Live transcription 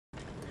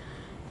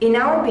In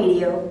our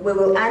video, we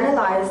will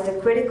analyze the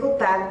critical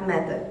path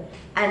method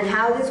and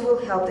how this will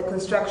help the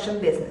construction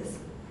business.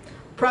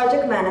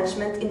 Project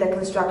management in the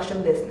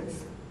construction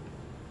business.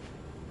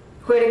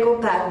 Critical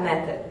path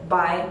method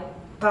by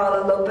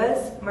Paula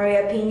Lopez,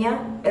 Maria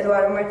Pina,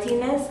 Eduardo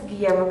Martinez,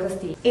 Guillermo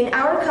Castillo. In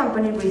our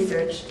company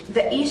research,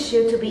 the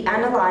issue to be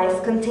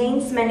analyzed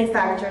contains many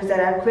factors that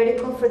are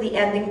critical for the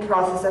ending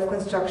process of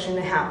construction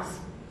a house.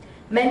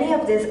 Many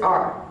of these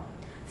are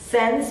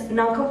sense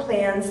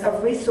non-compliance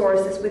of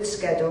resources with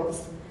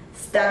schedules,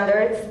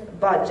 standards,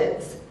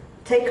 budgets,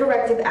 take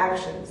corrective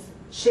actions,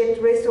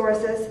 shift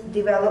resources,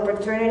 develop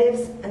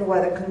alternatives, and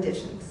weather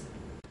conditions.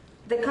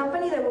 The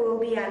company that we will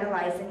be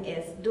analyzing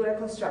is Dura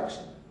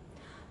Construction.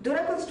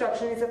 Dura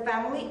Construction is a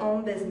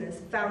family-owned business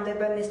founded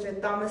by Mr.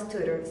 Thomas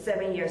Tudor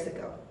 7 years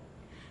ago.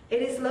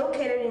 It is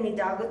located in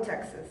Hidalgo,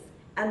 Texas,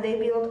 and they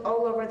build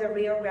all over the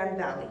Rio Grande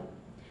Valley.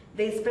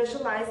 They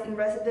specialize in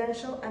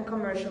residential and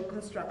commercial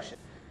construction.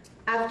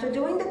 After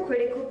doing the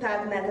critical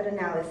path method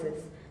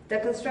analysis, the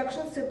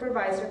construction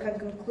supervisor can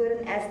conclude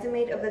an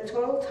estimate of the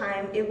total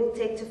time it will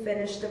take to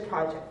finish the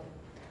project.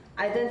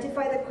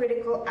 Identify the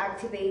critical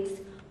activates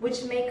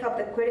which make up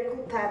the critical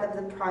path of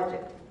the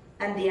project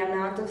and the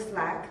amount of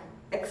slack,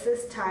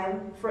 excess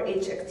time for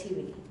each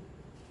activity.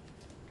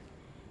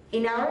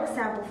 In our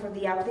example for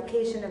the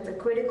application of the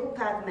critical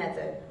path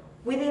method,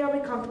 we did a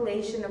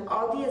recompilation of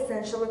all the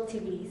essential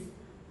activities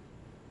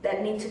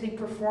that need to be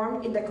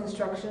performed in the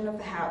construction of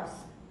a house,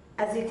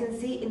 as you can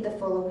see in the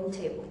following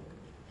table.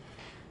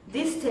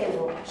 This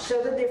table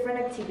shows the different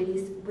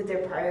activities with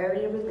their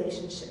priority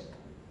relationship.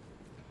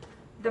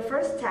 The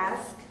first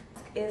task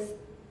is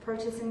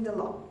purchasing the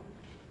lot.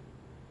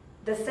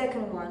 The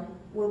second one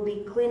will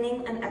be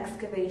cleaning and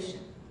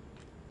excavation.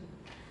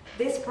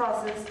 This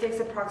process takes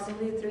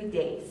approximately 3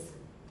 days.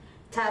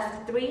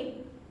 Task 3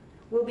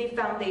 will be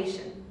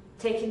foundation,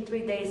 taking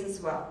 3 days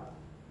as well.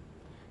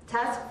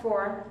 Task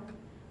 4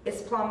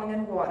 is plumbing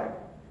and water.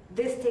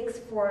 This takes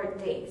 4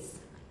 days.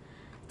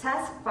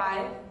 Task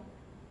 5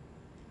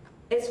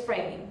 is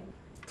framing.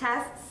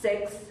 Task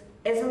 6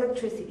 is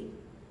electricity.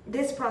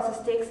 This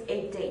process takes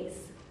 8 days.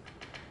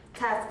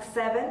 Task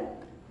 7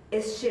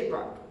 is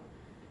sheetrock.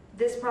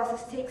 This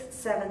process takes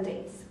 7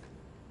 days.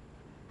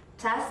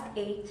 Task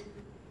 8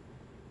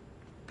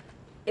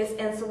 is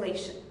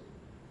insulation,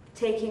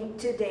 taking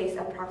 2 days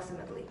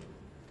approximately.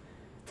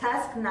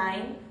 Task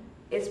 9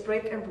 is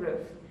brick and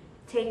roof,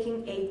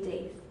 taking 8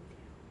 days.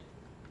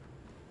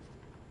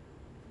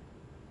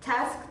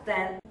 Task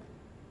 10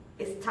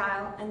 is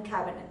tile and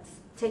cabinets,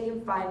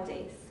 taking 5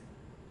 days.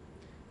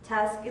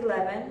 Task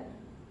 11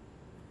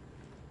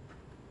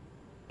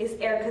 is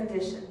air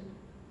condition,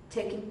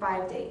 taking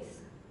 5 days.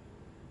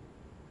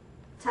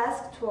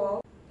 Task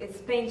 12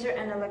 is painter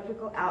and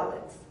electrical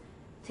outlets,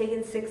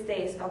 taking 6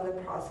 days of the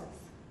process.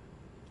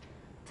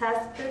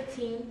 Task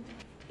 13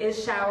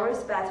 is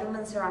showers, bathroom,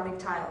 and ceramic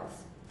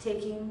tiles,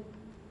 taking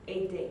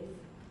 8 days.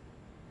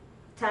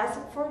 Task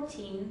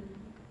 14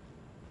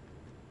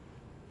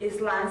 is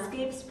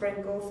landscape,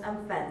 sprinkles,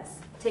 and fence,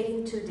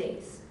 taking 2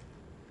 days.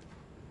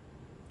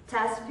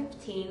 Task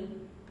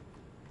 15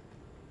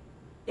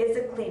 is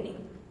the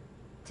cleaning,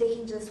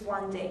 taking just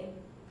 1 day.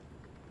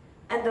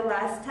 And the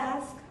last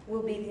task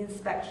will be the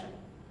inspection,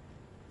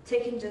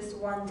 taking just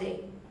 1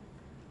 day.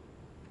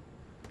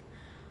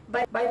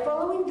 By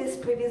following this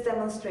previous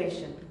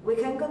demonstration, we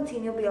can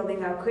continue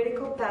building our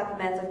critical path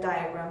method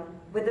diagram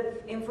with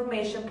the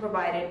information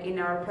provided in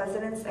our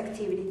President's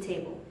activity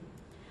table.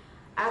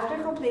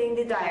 After completing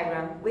the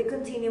diagram, we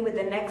continue with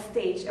the next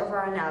stage of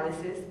our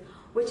analysis,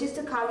 which is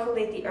to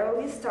calculate the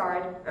earliest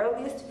start,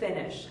 earliest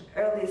finish,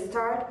 earliest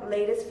start,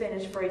 latest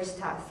finish for each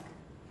task.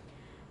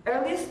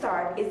 Earliest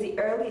start is the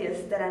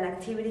earliest that an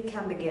activity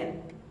can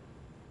begin.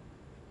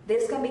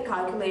 This can be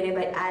calculated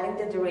by adding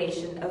the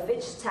duration of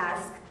each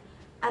task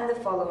and the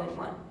following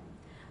one.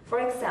 For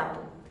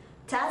example,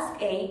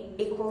 task A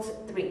equals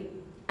 3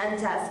 and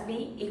task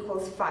B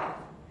equals 5.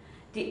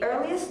 The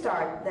earliest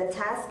start that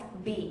task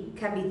B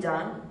can be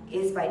done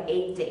is by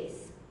 8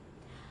 days.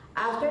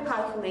 After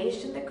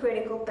calculation the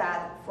critical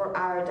path for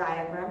our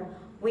diagram,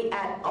 we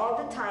add all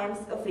the times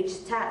of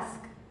each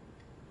task.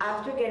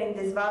 After getting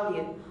this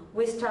value,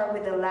 we start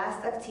with the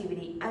last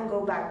activity and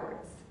go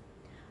backwards.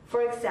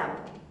 For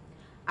example,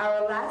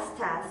 our last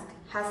task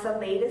has a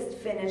latest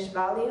finish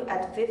value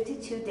at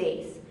 52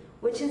 days,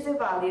 which is the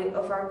value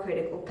of our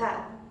critical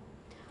path.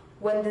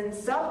 When then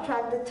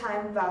subtract the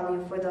time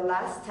value for the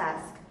last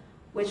task,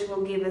 which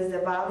will give us the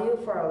value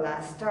for our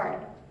last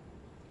start.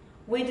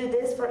 We do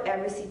this for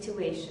every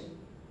situation.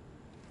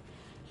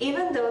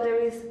 Even though there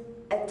is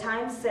a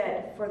time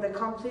set for the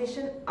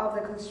completion of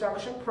the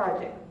construction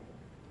project,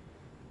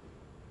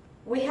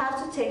 we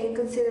have to take in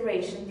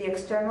consideration the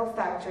external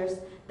factors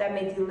that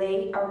may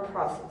delay our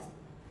process.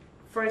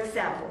 For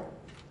example,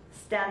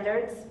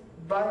 standards,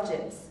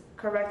 budgets,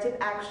 corrective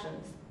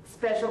actions,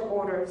 special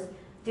orders,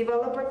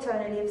 develop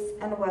alternatives,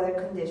 and weather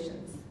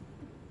conditions.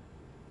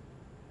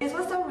 This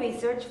was some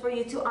research for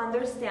you to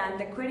understand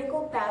the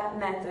critical path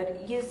method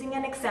using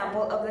an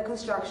example of the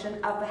construction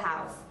of a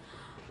house.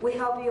 We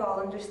hope you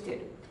all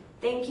understood.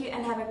 Thank you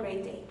and have a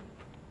great day.